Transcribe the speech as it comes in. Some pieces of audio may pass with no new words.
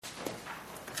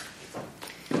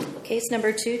Case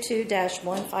number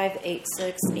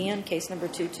 22-1586 and case number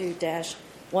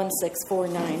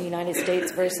 22-1649, United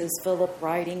States v. Phillip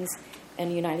Ridings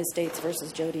and United States v.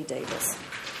 Jody Davis.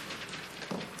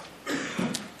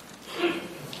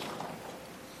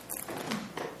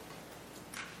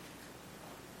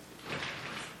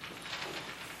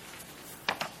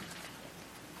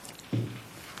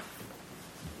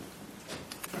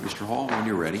 Mr. Hall, when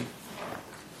you're ready.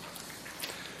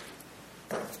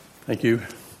 Thank you.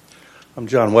 I'm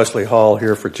John Wesley Hall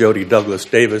here for Jody Douglas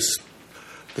Davis,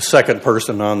 the second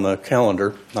person on the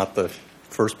calendar, not the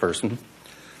first person.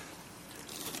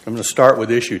 I'm going to start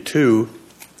with Issue 2.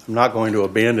 I'm not going to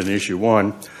abandon Issue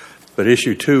 1, but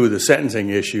Issue 2, the sentencing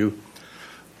issue.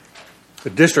 The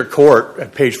district court,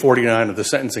 at page 49 of the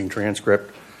sentencing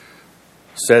transcript,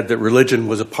 said that religion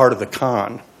was a part of the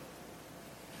con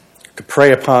to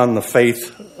prey upon the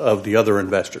faith of the other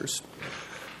investors.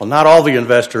 Well, not all the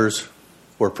investors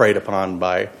were preyed upon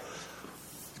by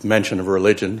mention of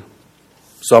religion.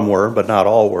 Some were, but not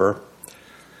all were.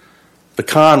 The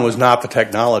con was not the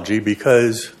technology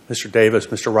because Mr. Davis,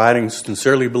 Mr. Ridings,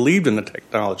 sincerely believed in the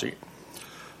technology.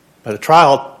 By the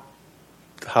trial,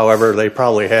 however, they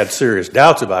probably had serious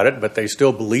doubts about it, but they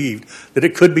still believed that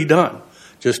it could be done,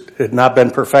 just had not been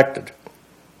perfected.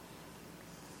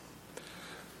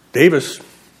 Davis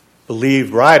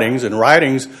believed Ridings, and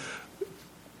Ridings,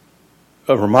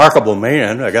 a remarkable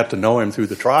man, I got to know him through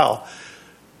the trial,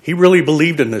 he really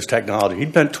believed in this technology.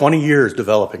 He'd spent 20 years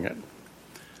developing it.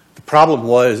 The problem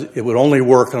was it would only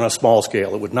work on a small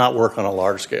scale. It would not work on a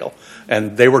large scale.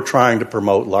 And they were trying to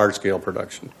promote large-scale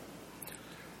production.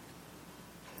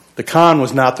 The con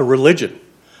was not the religion.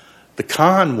 The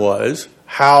con was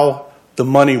how the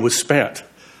money was spent.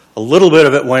 A little bit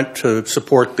of it went to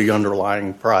support the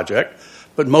underlying project,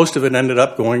 but most of it ended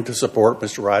up going to support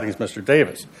Mr. Ridings, Mr.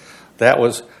 Davis. That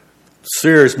was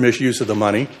serious misuse of the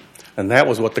money, and that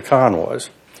was what the con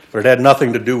was. But it had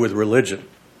nothing to do with religion.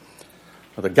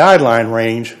 Now, the guideline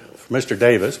range for Mr.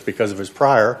 Davis, because of his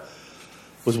prior,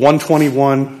 was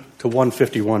 121 to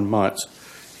 151 months.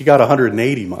 He got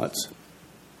 180 months.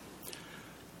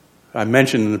 I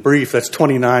mentioned in the brief that's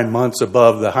 29 months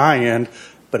above the high end,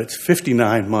 but it's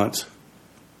 59 months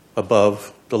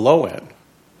above the low end.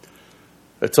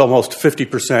 It's almost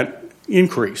 50%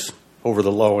 increase over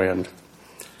the low end.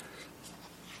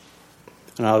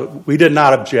 Now, we did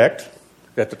not object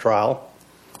at the trial,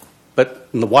 but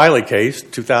in the Wiley case,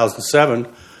 2007,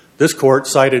 this court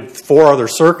cited 4 other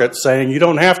circuits saying you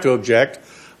don't have to object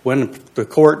when the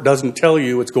court doesn't tell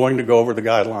you it's going to go over the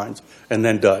guidelines and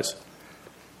then does.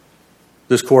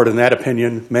 This court, in that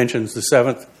opinion, mentions the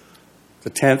 7th,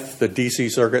 the 10th, the D.C.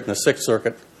 Circuit, and the 6th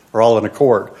Circuit are all in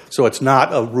accord. So it's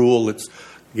not a rule the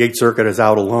Eighth Circuit is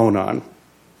out alone on.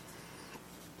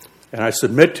 And I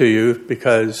submit to you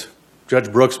because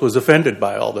Judge Brooks was offended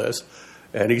by all this,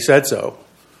 and he said so.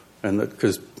 And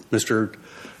because Mr.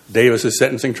 Davis's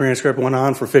sentencing transcript went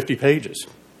on for 50 pages.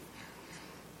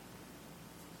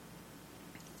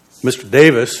 Mr.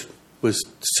 Davis was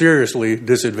seriously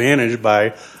disadvantaged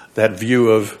by that view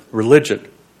of religion.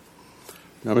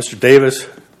 Now, Mr. Davis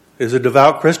is a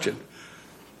devout Christian.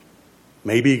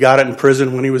 Maybe he got it in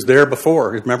prison when he was there before.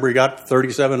 Remember, he got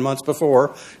 37 months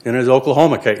before in his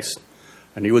Oklahoma case,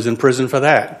 and he was in prison for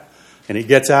that. And he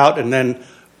gets out, and then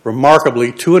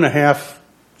remarkably,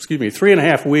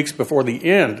 3.5 weeks before the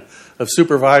end of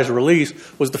supervised release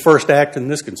was the first act in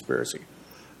this conspiracy.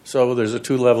 So there's a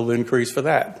 2-level increase for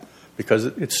that because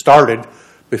it started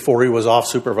before he was off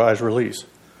supervised release.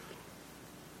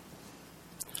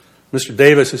 Mr.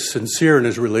 Davis is sincere in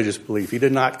his religious belief. He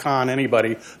did not con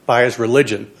anybody by his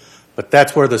religion, but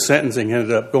that's where the sentencing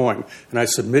ended up going. And I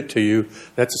submit to you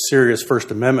that's a serious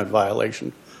First Amendment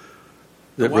violation.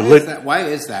 Why is that? Why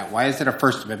is that? Why is it a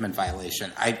First Amendment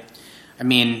violation? I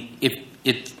mean,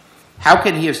 how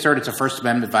can he assert it's a First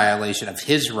Amendment violation of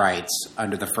his rights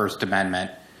under the First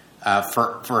Amendment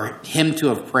for him to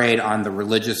have preyed on the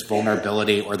religious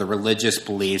vulnerability or the religious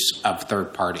beliefs of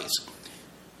third parties?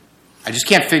 I just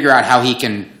can't figure out how he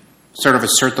can sort of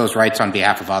assert those rights on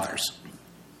behalf of others.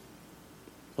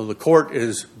 Well, the court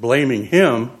is blaming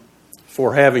him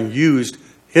for having used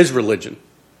his religion.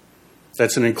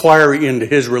 That's an inquiry into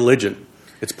his religion.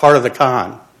 It's part of the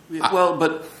con. Well,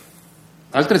 but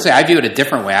I was going to say I view it a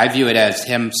different way. I view it as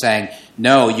him saying,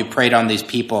 no, you preyed on these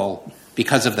people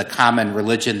because of the common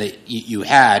religion that you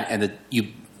had and that you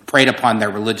preyed upon their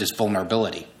religious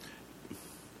vulnerability.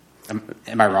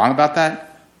 Am I wrong about that?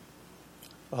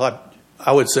 Well,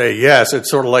 I would say yes. It's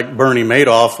sort of like Bernie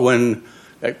Madoff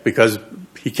because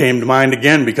he came to mind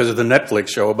again because of the Netflix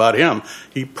show about him.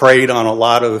 He preyed on a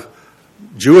lot of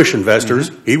Jewish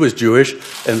investors. He was Jewish,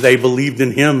 and they believed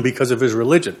in him because of his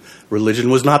religion. Religion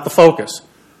was not the focus.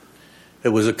 It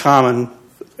was a common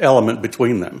element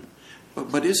between them.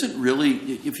 But isn't really,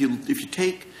 if you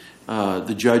take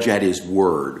the judge at his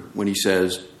word when he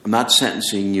says, I'm not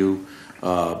sentencing you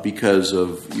because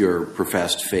of your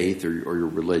professed faith or your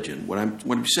religion. What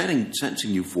I'm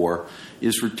sentencing you for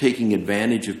is for taking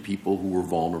advantage of people who were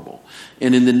vulnerable.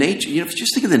 And in the nature, if you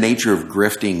just think of the nature of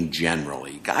grifting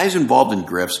generally, guys involved in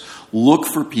grifts look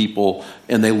for people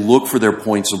and they look for their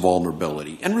points of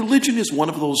vulnerability. And religion is one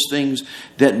of those things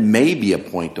that may be a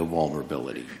point of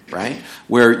vulnerability, right?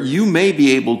 Where you may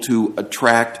be able to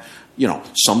attract.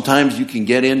 Sometimes you can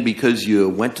get in because you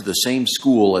went to the same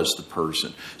school as the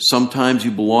person. Sometimes you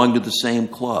belong to the same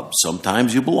club.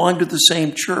 Sometimes you belong to the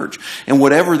same church. And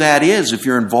whatever that is, if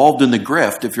you're involved in the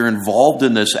grift, if you're involved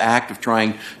in this act of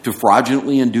trying to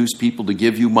fraudulently induce people to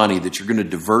give you money that you're going to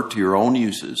divert to your own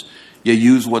uses, you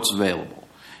use what's available.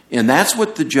 And that's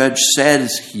what the judge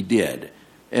says he did.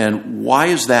 And why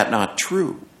is that not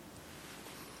true?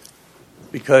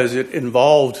 Because it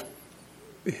involved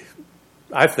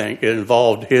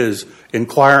his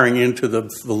inquiring into the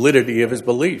validity of his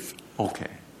belief. Okay.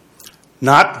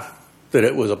 Not that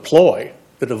it was a ploy,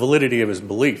 but the validity of his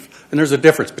belief. And there's a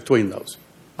difference between those,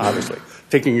 obviously.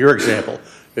 Taking your example,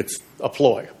 it's a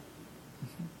ploy.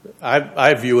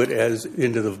 I view it as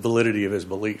into the validity of his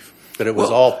belief, that it was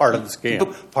all part of the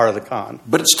scam, part of the con.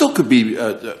 But it still could be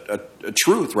a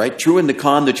truth, right? True in the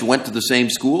con that you went to the same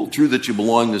school, true that you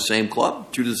belong to the same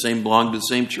club, true that you belong to the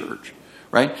same church.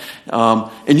 Right?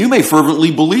 And you may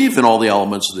fervently believe in all the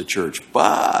elements of the church,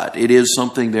 but it is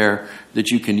something there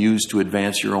that you can use to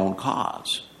advance your own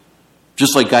cause.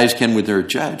 Just like guys can with their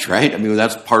judge, right? I mean,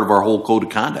 that's part of our whole code of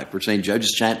conduct. We're saying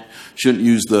judges shouldn't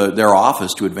use their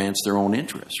office to advance their own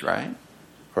interests, right?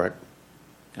 Correct.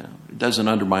 It doesn't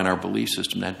undermine our belief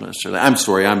system that necessarily. I'm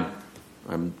sorry,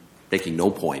 I'm making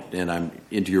no point, and I'm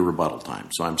into your rebuttal time,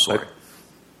 so I'm sorry.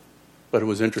 But it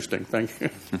was interesting. Thank you.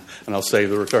 And I'll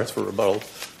save the regards for rebuttal.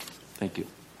 Thank you.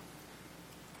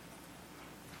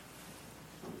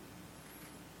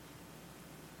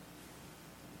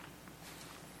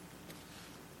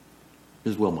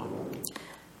 Ms. Wilmot.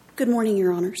 Good morning,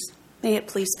 Your Honors. May it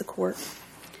please the Court.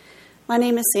 My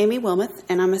name is Sammy Wilmoth,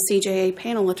 and I'm a CJA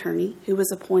panel attorney who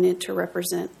was appointed to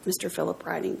represent Mr. Phillip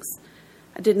Ridings.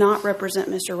 I did not represent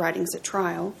Mr. Ridings at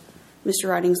trial. Mr.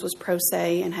 Ridings was pro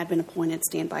se and had been appointed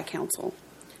standby counsel.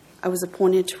 I was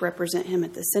appointed to represent him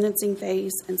at the sentencing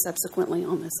phase and subsequently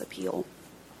on this appeal.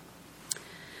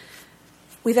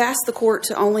 We've asked the court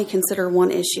to only consider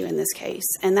one issue in this case,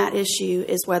 and that issue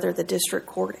is whether the district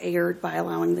court erred by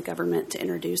allowing the government to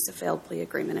introduce a failed plea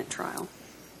agreement at trial.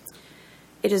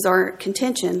 It is our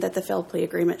contention that the failed plea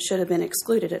agreement should have been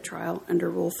excluded at trial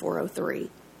under Rule 403.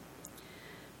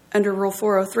 Under Rule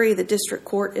 403, the district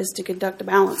court is to conduct a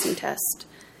balancing test.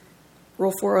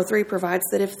 Rule 403 provides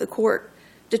that if the court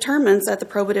determines that the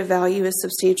probative value is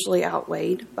substantially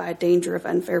outweighed by a danger of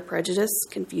unfair prejudice,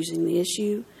 confusing the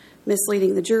issue,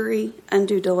 misleading the jury,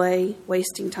 undue delay,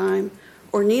 wasting time,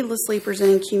 or needlessly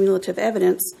presenting cumulative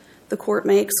evidence, the court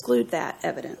may exclude that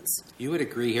evidence. You would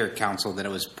agree here, counsel, that it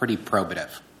was pretty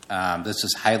probative. This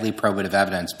is highly probative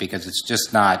evidence because it's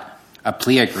just not a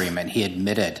plea agreement. He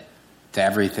admitted to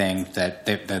everything that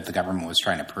the government was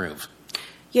trying to prove.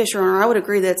 Yes, Your Honor, I would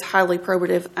agree that it's highly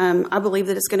probative. I believe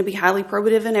that it's going to be highly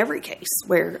probative in every case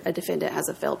where a defendant has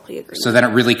a failed plea agreement. So then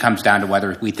it really comes down to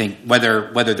whether we think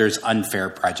whether there's unfair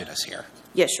prejudice here.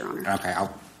 Yes, Your Honor. Okay,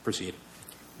 I'll proceed.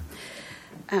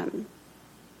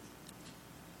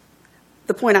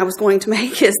 The point I was going to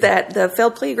make is that the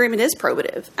failed plea agreement is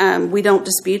probative. We don't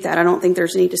dispute that. I don't think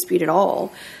there's any dispute at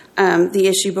all. The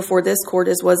issue before this court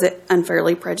is, was it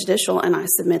unfairly prejudicial? And I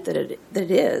submit that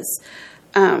it is.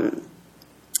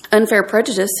 Unfair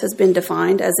prejudice has been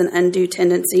defined as an undue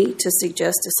tendency to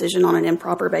suggest decision on an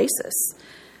improper basis.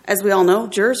 As we all know,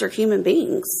 jurors are human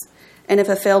beings. And if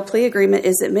a failed plea agreement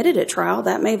is admitted at trial,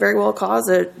 that may very well cause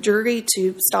a jury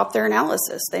to stop their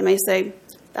analysis. They may say,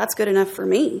 that's good enough for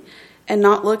me, and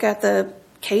not look at the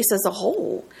case as a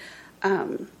whole.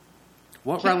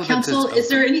 What relevance Counsel, is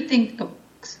there anything...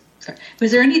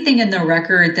 Was there anything in the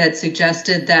record that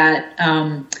suggested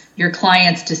that your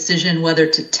client's decision whether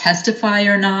to testify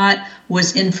or not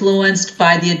was influenced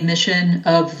by the admission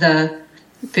of the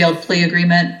failed plea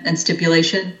agreement and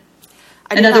stipulation?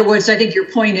 In other words, I think your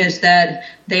point is that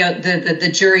the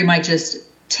jury might just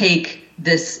take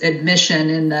this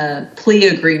admission in the plea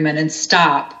agreement and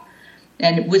stop.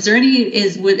 And was there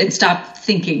and stop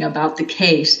thinking about the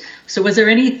case? So was there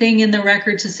anything in the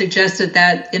record to suggest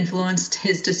that influenced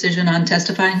his decision on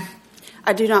testifying?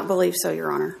 I do not believe so,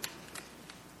 Your Honor.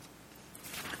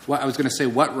 I was going to say,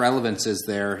 what relevance is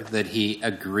there that he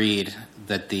agreed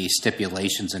that the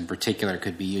stipulations in particular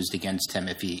could be used against him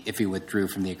if he withdrew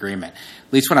from the agreement?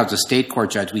 At least when I was a state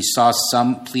court judge, we saw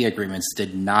some plea agreements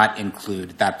did not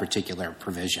include that particular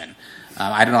provision.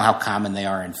 I don't know how common they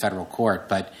are in federal court,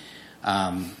 but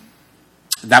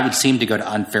that would seem to go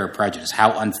to unfair prejudice.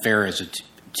 How unfair is it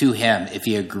to him if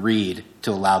he agreed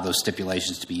to allow those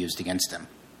stipulations to be used against him?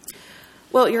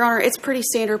 Well, Your Honor, it's pretty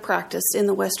standard practice in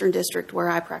the Western District where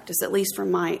I practice, at least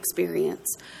from my experience.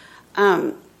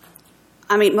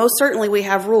 Most certainly we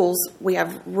have rules. We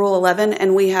have Rule 11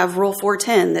 and we have Rule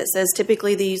 410 that says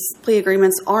typically these plea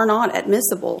agreements are not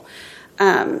admissible.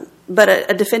 But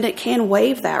a defendant can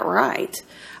waive that right.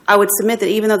 I would submit that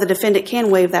even though the defendant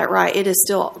can waive that right, it is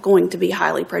still going to be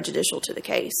highly prejudicial to the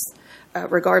case,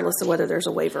 regardless of whether there's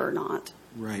a waiver or not.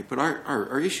 Right, but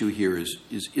our issue here is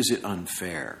it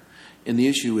unfair? And the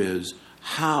issue is,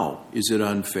 how is it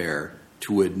unfair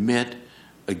to admit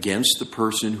against the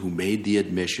person who made the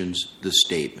admissions the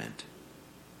statement?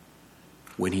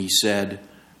 When he signed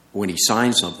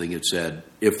something, it said,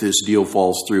 if this deal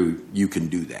falls through, you can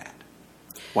do that.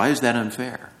 Why is that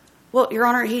unfair? Well, Your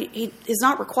Honor, he is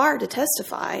not required to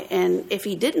testify, and if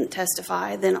he didn't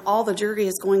testify, then all the jury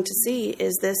is going to see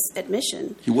is this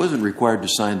admission. He wasn't required to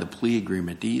sign the plea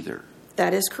agreement either.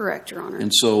 That is correct, Your Honor.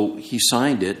 And so he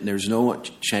signed it, and there's no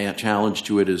challenge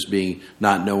to it as being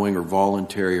not knowing or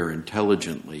voluntary or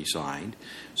intelligently signed.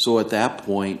 So at that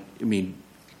point,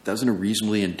 doesn't a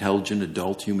reasonably intelligent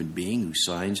adult human being who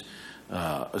signs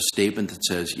a statement that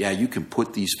says, yeah, you can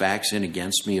put these facts in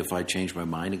against me if I change my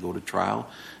mind and go to trial?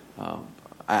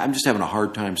 I'm just having a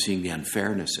hard time seeing the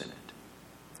unfairness in it.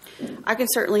 I can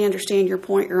certainly understand your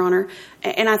point, Your Honor.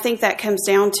 And I think that comes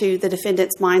down to the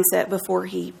defendant's mindset before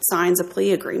he signs a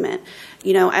plea agreement.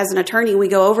 As an attorney, we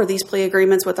go over these plea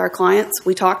agreements with our clients.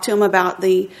 We talk to them about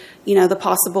the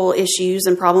possible issues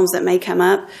and problems that may come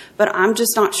up. But I'm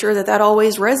just not sure that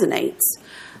always resonates.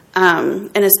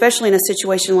 And especially in a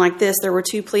situation like this, there were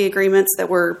 2 plea agreements that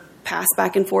were passed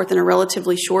back and forth in a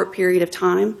relatively short period of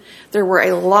time. There were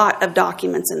a lot of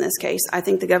documents in this case. I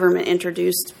think the government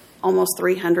introduced almost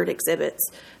 300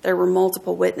 exhibits. There were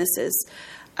multiple witnesses.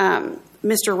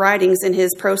 Mr. Ridings, in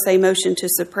his pro se motion to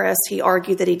suppress, he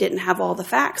argued that he didn't have all the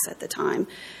facts at the time.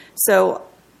 So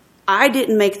I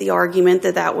didn't make the argument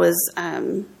that was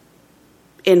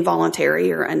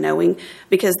involuntary or unknowing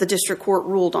because the district court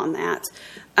ruled on that.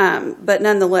 But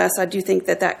nonetheless, I do think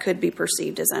that could be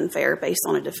perceived as unfair based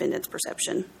on a defendant's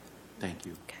perception. Thank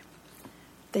you. Okay.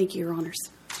 Thank you, Your Honors.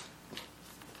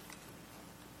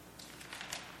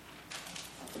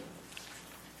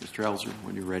 Mr. Elser,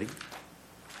 when you're ready.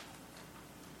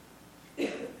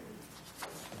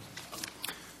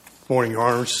 Morning, Your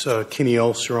Honors. Kenny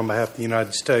Elser on behalf of the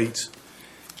United States.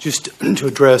 Just to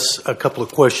address a couple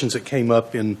of questions that came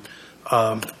up in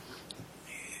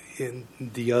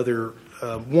the other.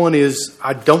 One is,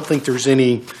 I don't think there's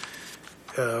anything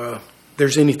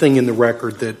in the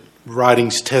record that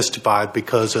Ridings testified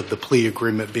because of the plea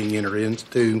agreement being entered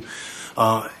into.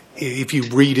 If you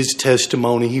read his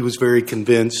testimony, he was very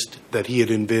convinced that he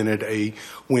had invented a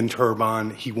wind turbine.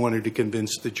 He wanted to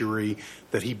convince the jury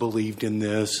that he believed in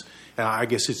this. I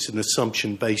guess it's an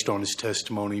assumption based on his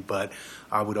testimony, but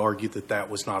I would argue that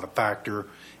was not a factor.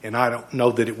 And I don't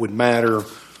know that it would matter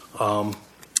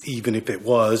even if it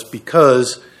was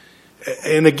because,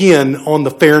 and again, on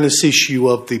the fairness issue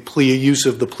of the use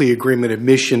of the plea agreement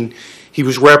admission, he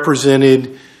was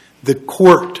represented. The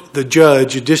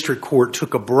district court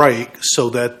took a break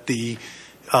so that the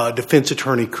defense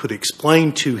attorney could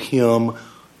explain to him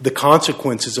the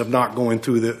consequences of not going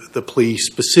through the plea,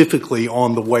 specifically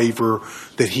on the waiver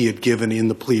that he had given in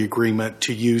the plea agreement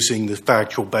to using the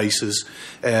factual basis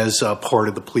as part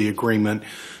of the plea agreement.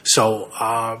 So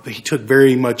he took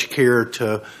very much care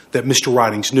that Mr.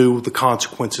 Ridings knew the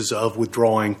consequences of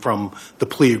withdrawing from the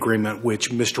plea agreement,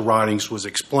 which Mr. Ridings was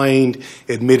explained,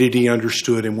 admitted he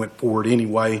understood, and went forward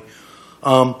anyway.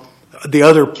 The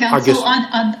other, Counsel,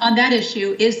 on that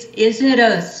issue, is it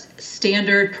a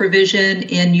standard provision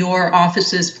in your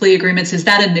office's plea agreements? Is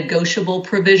that a negotiable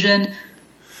provision?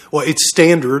 Well, it's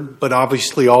standard, but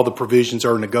obviously all the provisions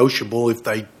are negotiable. If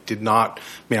they did not,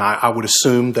 I would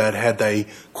assume that had they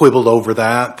quibbled over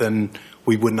that, then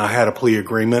we wouldn't have had a plea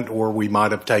agreement, or we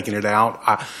might have taken it out.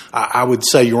 I would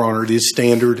say, Your Honor, it is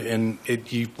standard, and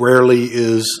it rarely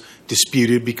is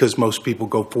disputed because most people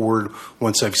go forward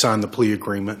once they've signed the plea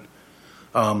agreement.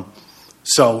 But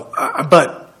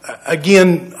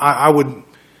again, I would.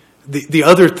 The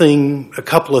other thing, a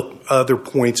couple of other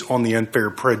points on the unfair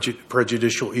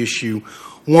prejudicial issue.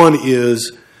 One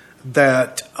is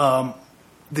that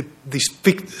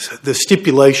the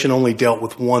stipulation only dealt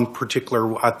with one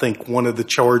particular, I think, one of the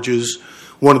charges,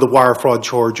 one of the wire fraud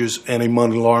charges, and a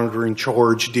money laundering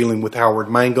charge dealing with Howard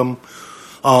Mangum.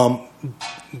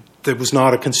 There was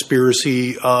not a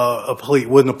conspiracy, it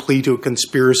wasn't a plea to a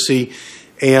conspiracy.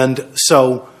 And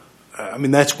so, I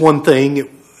mean, that's one thing.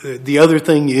 The other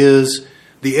thing is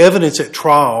the evidence at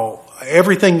trial,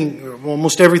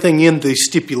 almost everything in the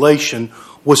stipulation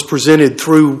was presented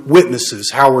through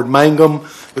witnesses. Howard Mangum,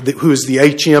 who is the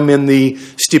HM in the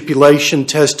stipulation,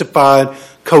 testified.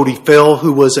 Cody Fell,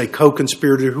 who was a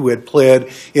co-conspirator who had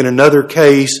pled in another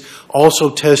case, also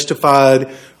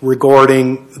testified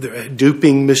regarding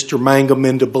duping Mr. Mangum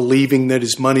into believing that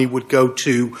his money would go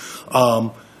towards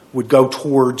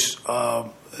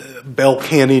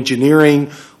Belcan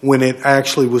Engineering, when it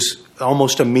actually was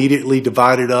almost immediately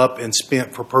divided up and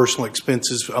spent for personal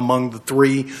expenses among the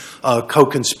three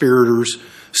co-conspirators.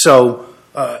 So,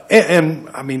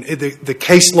 the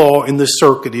case law in this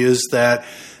circuit is that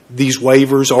these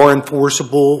waivers are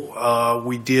enforceable.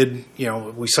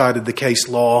 We cited the case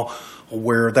law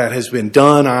where that has been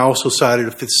done. I also cited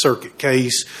a Fifth Circuit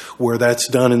case where that's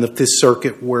done in the Fifth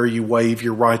Circuit, where you waive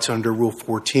your rights under Rule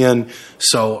 410.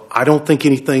 So I don't think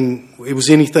it was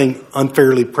anything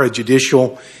unfairly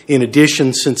prejudicial. In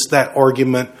addition, since that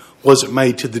argument wasn't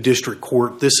made to the district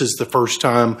court, this is the first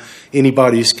time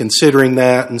anybody is considering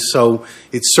that, and so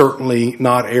it's certainly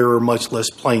not error, much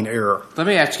less plain error. Let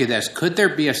me ask you this. Could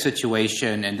there be a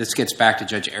situation, and this gets back to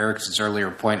Judge Erickson's earlier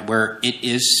point, where it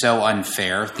is so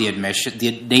unfair, the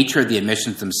nature of the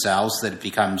admissions themselves, that it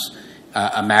becomes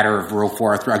a matter of Rule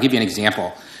 403? I'll give you an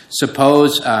example.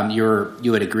 Suppose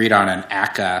you had agreed on an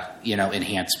ACCA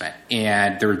enhancement,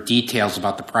 and there were details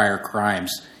about the prior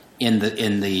crimes in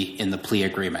the plea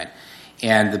agreement,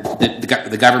 and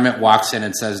the government walks in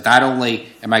and says, not only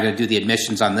am I going to do the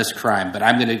admissions on this crime, but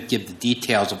I'm going to give the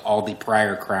details of all the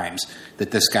prior crimes that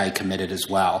this guy committed as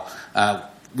well.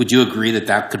 Would you agree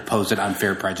that could pose an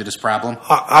unfair prejudice problem?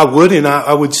 I would, and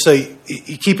I would say,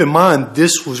 keep in mind,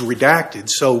 this was redacted,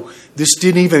 so this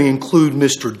didn't even include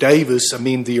Mr. Davis. I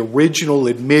mean, the original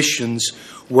admissions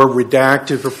were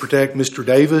redacted to protect Mr.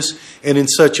 Davis, and in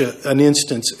such an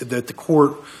instance that the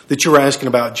court that you're asking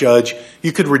about, Judge,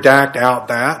 you could redact out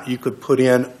that. You could put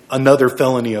in another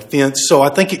felony offense. So I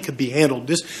think it could be handled.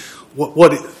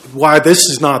 Why this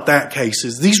is not that case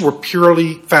is these were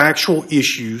purely factual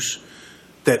issues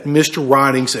that Mr.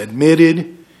 Ridings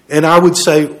admitted, and I would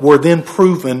say were then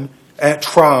proven at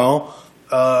trial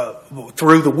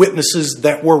through the witnesses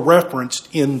that were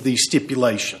referenced in the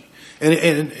stipulation.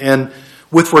 And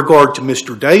with regard to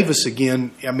Mr. Davis,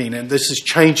 again, I mean, and this is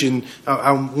changing,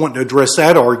 I want to address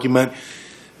that argument.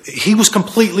 He was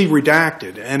completely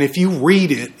redacted, and if you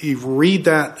read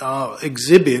that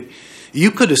exhibit,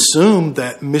 you could assume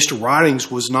that Mr.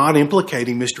 Ridings was not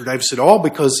implicating Mr. Davis at all,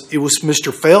 because it was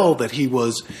Mr. Fell that he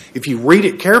was. If you read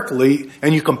it carefully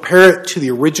and you compare it to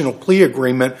the original plea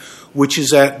agreement, which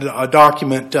is at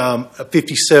document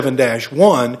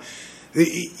 57-1,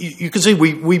 you can see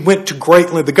we went to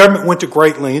great lengths. The government went to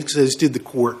great lengths, as did the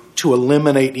court, to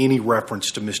eliminate any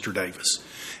reference to Mr. Davis.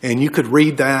 And you could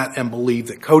read that and believe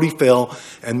that Cody Fell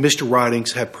and Mr.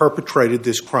 Ridings had perpetrated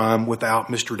this crime without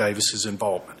Mr. Davis's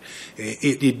involvement.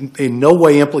 It in no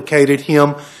way implicated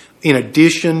him. In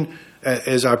addition,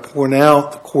 as I point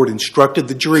out, the court instructed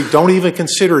the jury, don't even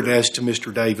consider it as to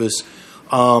Mr. Davis.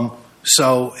 And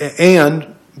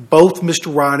both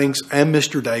Mr. Ridings and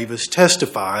Mr. Davis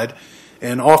testified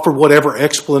and offered whatever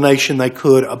explanation they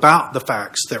could about the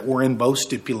facts that were in both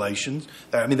stipulations.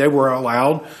 I mean, they were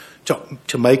allowed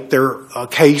to make their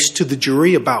case to the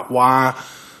jury about why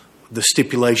the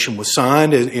stipulation was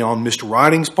signed on Mr.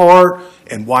 Ridings' part,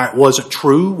 and why it wasn't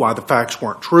true, why the facts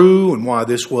weren't true, and why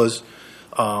this was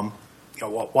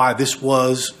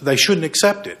they shouldn't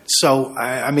accept it. So,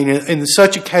 I mean, in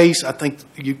such a case, I think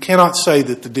you cannot say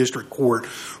that the district court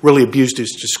really abused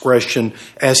its discretion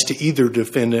as to either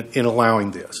defendant in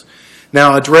allowing this.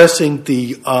 Now, addressing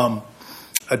the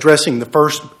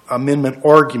First Amendment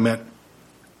argument,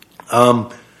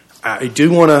 I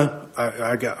do want to.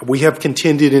 We have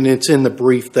contended, and it's in the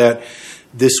brief, that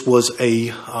this was a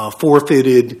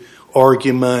forfeited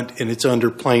argument, and it's under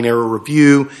plain error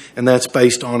review, and that's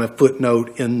based on a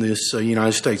footnote in this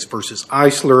United States versus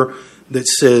Eisler that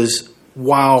says,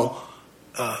 while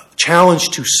challenge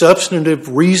to substantive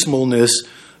reasonableness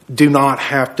do not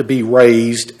have to be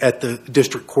raised at the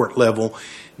district court level,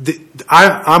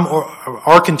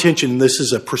 our contention, this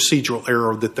is a procedural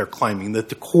error that they're claiming, that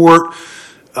the court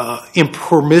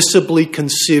impermissibly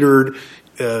considered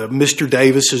Mr.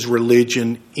 Davis's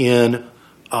religion in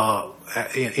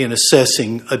in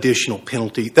assessing additional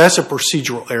penalty. That's a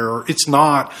procedural error. It's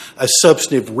not a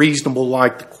substantive reasonable,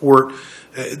 like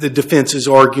the defense is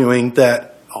arguing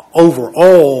that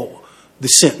overall the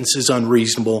sentence is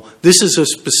unreasonable. This is a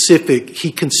specific,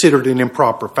 he considered an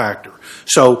improper factor.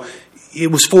 So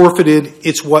it was forfeited.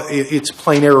 It's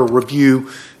plain error review,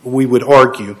 we would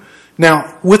argue.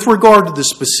 Now, with regard to the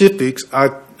specifics,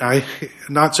 I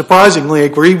not surprisingly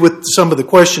agree with some of the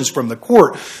questions from the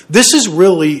court. This is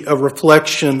really a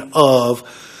reflection of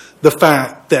the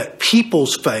fact that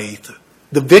people's faith,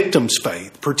 the victim's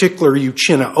faith, particularly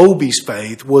Uchenna Obi's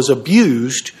faith, was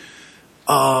abused,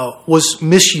 was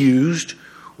misused,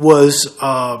 was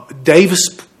Davis,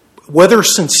 whether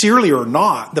sincerely or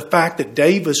not, the fact that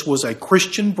Davis was a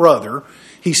Christian brother,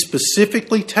 he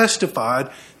specifically testified,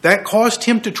 that caused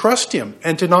him to trust him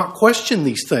and to not question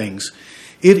these things.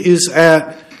 It is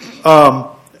at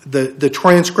the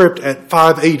transcript at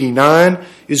 589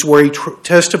 is where he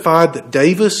testified that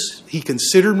Davis, he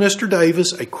considered Mr.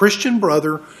 Davis a Christian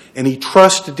brother and he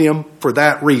trusted him for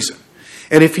that reason.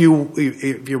 And if you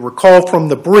recall from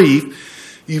the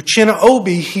brief, Uchenna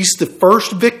Obi, he's the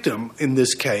first victim in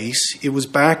this case. It was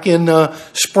back in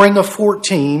spring of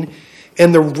 14.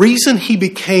 And the reason he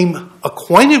became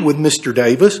acquainted with Mr.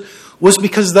 Davis was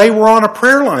because they were on a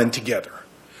prayer line together.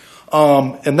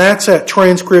 And that's at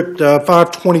transcript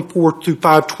 524 through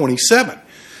 527.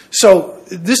 So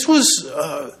this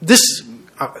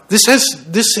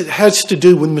has to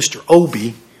do with Mr.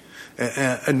 Obi,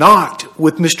 and not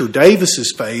with Mr.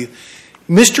 Davis's faith.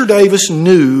 Mr. Davis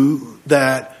knew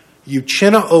that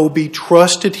Uchenna Obi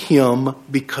trusted him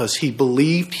because he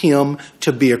believed him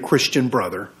to be a Christian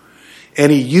brother. And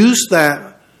he used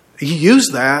that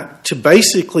to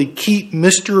basically keep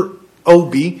Mr.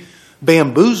 Obi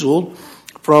bamboozled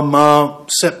from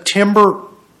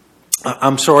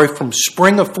from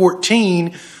spring of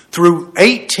 14 through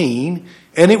 18.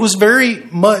 And it was very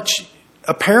much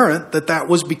apparent that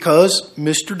was because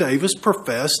Mr. Davis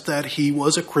professed that he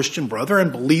was a Christian brother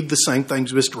and believed the same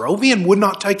things Mr. Obi and would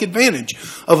not take advantage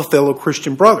of a fellow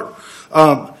Christian brother.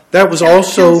 That was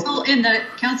also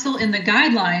counsel in the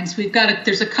guidelines.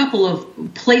 There's a couple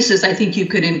of places I think you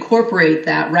could incorporate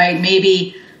that, right?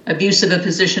 Maybe abuse of a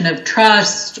position of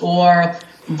trust or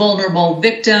vulnerable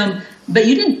victim, but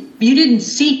you didn't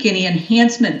seek any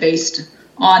enhancement based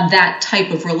on that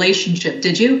type of relationship,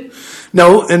 did you?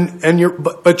 No,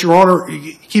 but Your Honor,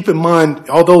 keep in mind,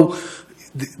 although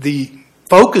the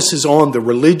focus is on the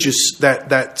religious,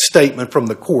 that statement from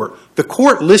the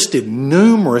court listed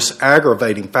numerous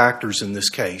aggravating factors in this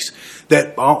case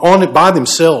that on it by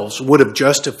themselves would have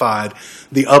justified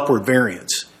the upward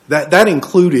variance. That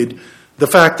included the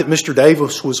fact that Mr.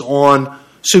 Davis was on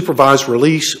supervised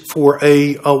release for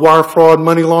a wire fraud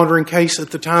money laundering case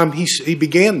at the time he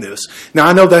began this. Now,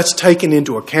 I know that's taken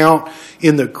into account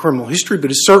in the criminal history, but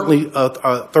it's certainly a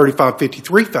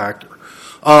 3553 factor.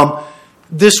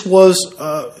 This was,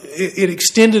 it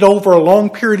extended over a long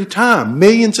period of time,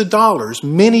 millions of dollars,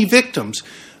 many victims.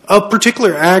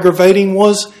 Particularly aggravating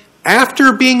was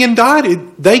after being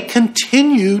indicted, they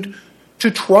continued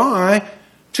to try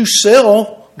to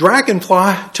sell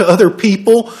Dragonfly to other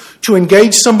people, to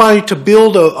engage somebody to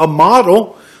build a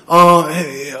model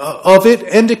of it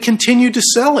and to continue to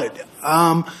sell it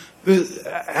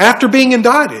after being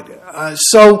indicted.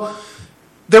 So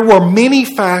there were many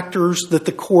factors that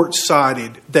the court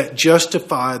cited that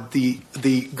justified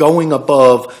the going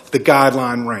above the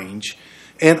guideline range.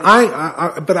 And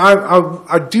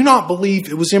I do not believe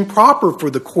it was improper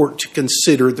for the court to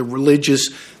consider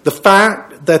the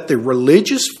fact that the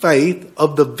religious faith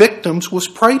of the victims was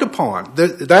preyed upon.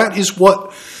 That is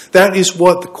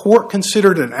what the court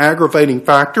considered an aggravating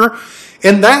factor,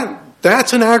 and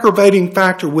that's an aggravating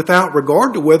factor without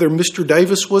regard to whether Mr.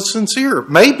 Davis was sincere.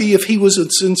 Maybe if he was a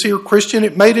sincere Christian,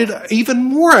 it made it even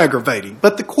more aggravating.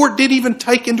 But the court didn't even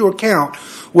take into account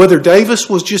whether Davis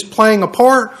was just playing a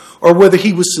part or whether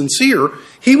he was sincere.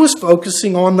 He was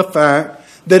focusing on the fact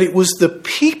that it was the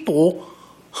people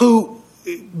who,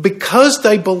 because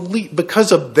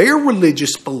of their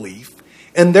religious belief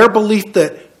and their belief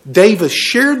that Davis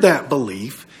shared that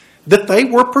belief, that they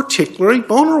were particularly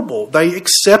vulnerable. They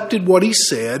accepted what he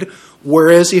said,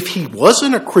 whereas if he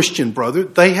wasn't a Christian brother,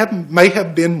 they may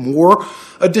have been more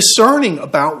discerning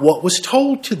about what was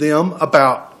told to them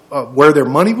about where their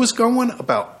money was going,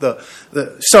 about this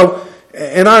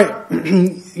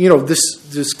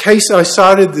case I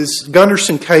cited, this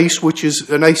Gunderson case, which is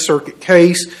an Eighth Circuit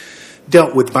case,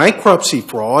 dealt with bankruptcy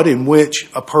fraud in which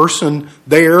a person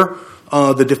there,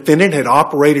 the defendant had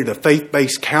operated a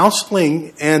faith-based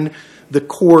counseling, and the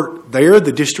court there,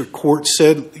 the district court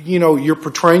said, you're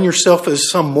portraying yourself as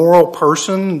some moral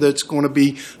person that's going to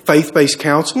be faith-based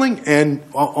counseling, and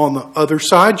on the other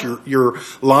side, you're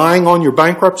lying on your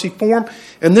bankruptcy form.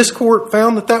 And this court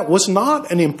found that was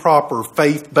not an improper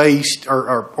faith-based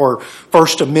or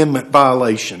First Amendment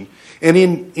violation. And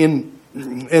in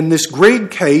this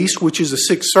Grigg case, which is a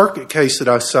Sixth Circuit case that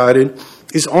I cited,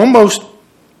 is almost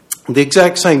the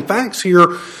exact same facts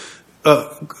here.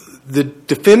 The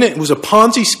defendant, it was a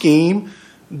Ponzi scheme.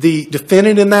 The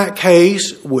defendant in that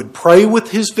case would pray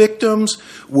with his victims,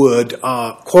 would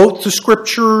quote the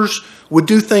scriptures, would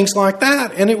do things like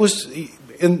that. And it was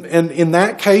in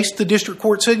that case, the district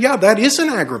court said, yeah, that is an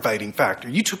aggravating factor.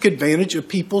 You took advantage of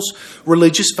people's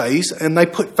religious faith, and they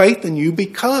put faith in you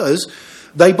because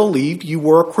they believed you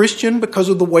were a Christian because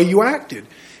of the way you acted.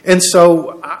 And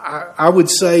so I would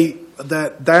say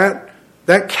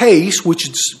that case,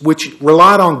 which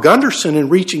relied on Gunderson in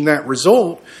reaching that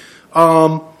result,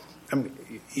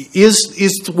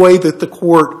 is the way that the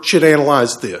court should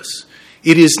analyze this.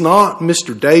 It is not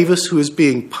Mr. Davis who is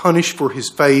being punished for his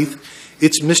faith.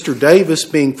 It's Mr. Davis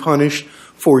being punished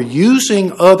for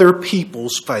using other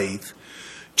people's faith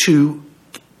to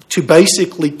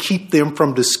basically keep them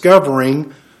from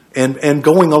discovering and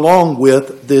going along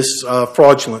with this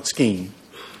fraudulent scheme.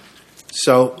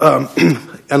 So,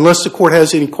 unless the court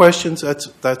has any questions,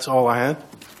 that's all I had.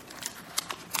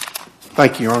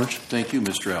 Thank you, Your Honor. Thank you,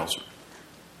 Mr. Elser.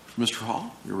 Mr.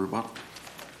 Hall, your rebuttal.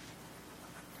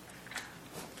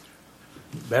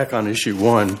 Back on issue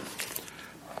 1,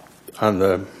 on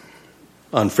the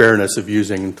unfairness of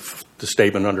using the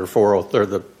statement under 403, or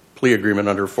the plea agreement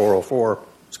under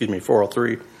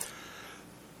 403.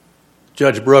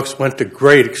 Judge Brooks went to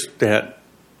great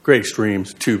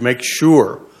extremes to make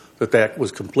sure that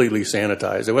was completely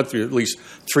sanitized. They went through at least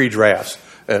 3 drafts,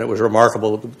 and it was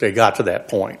remarkable that they got to that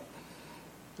point.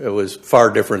 It was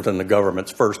far different than the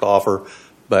government's first offer,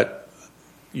 but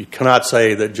you cannot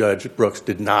say that Judge Brooks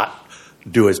did not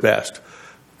do his best.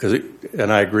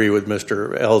 And I agree with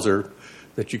Mr. Elser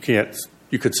that you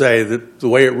could say that the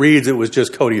way it reads, it was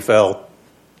just Cody Fell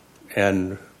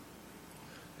and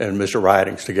Mr.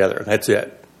 Ridings together, and that's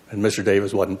it. And Mr.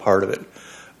 Davis wasn't part of it.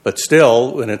 But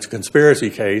still, when it's a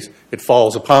conspiracy case, it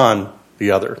falls upon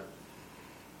the other.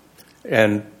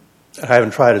 And I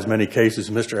haven't tried as many cases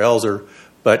as Mr. Elser,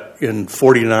 but in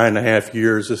 49 and a half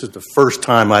years, this is the first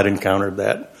time I'd encountered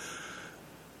that.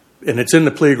 And it's in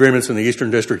the plea agreements in the Eastern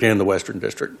District and the Western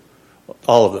District,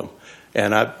 all of them.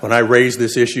 And when I raised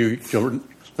this issue,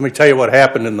 let me tell you what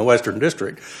happened in the Western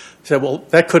District. He said, well,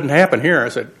 that couldn't happen here. I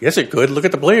said, yes, it could. Look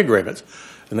at the plea agreements.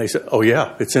 And they said, oh,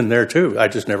 yeah, it's in there, too. I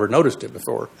just never noticed it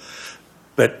before.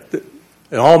 But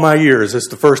in all my years, it's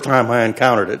the first time I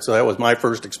encountered it. So that was my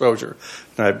first exposure.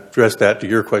 And I addressed that to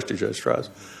your question, Judge Strauss.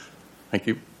 Thank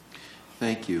you.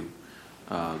 Thank you.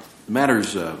 The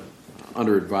matter's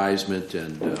under advisement,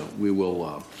 and we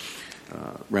will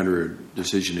render a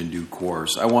decision in due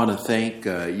course. I want to thank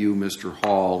you, Mr.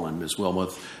 Hall, and Ms.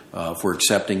 Wilmoth for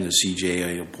accepting the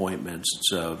CJA appointments.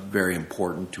 It's very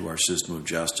important to our system of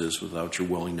justice. Without your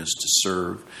willingness to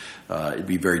serve, it'd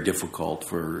be very difficult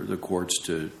for the courts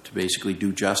to basically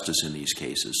do justice in these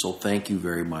cases. So thank you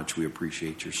very much. We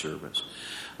appreciate your service.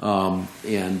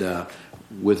 And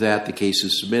with that, the case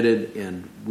is submitted, and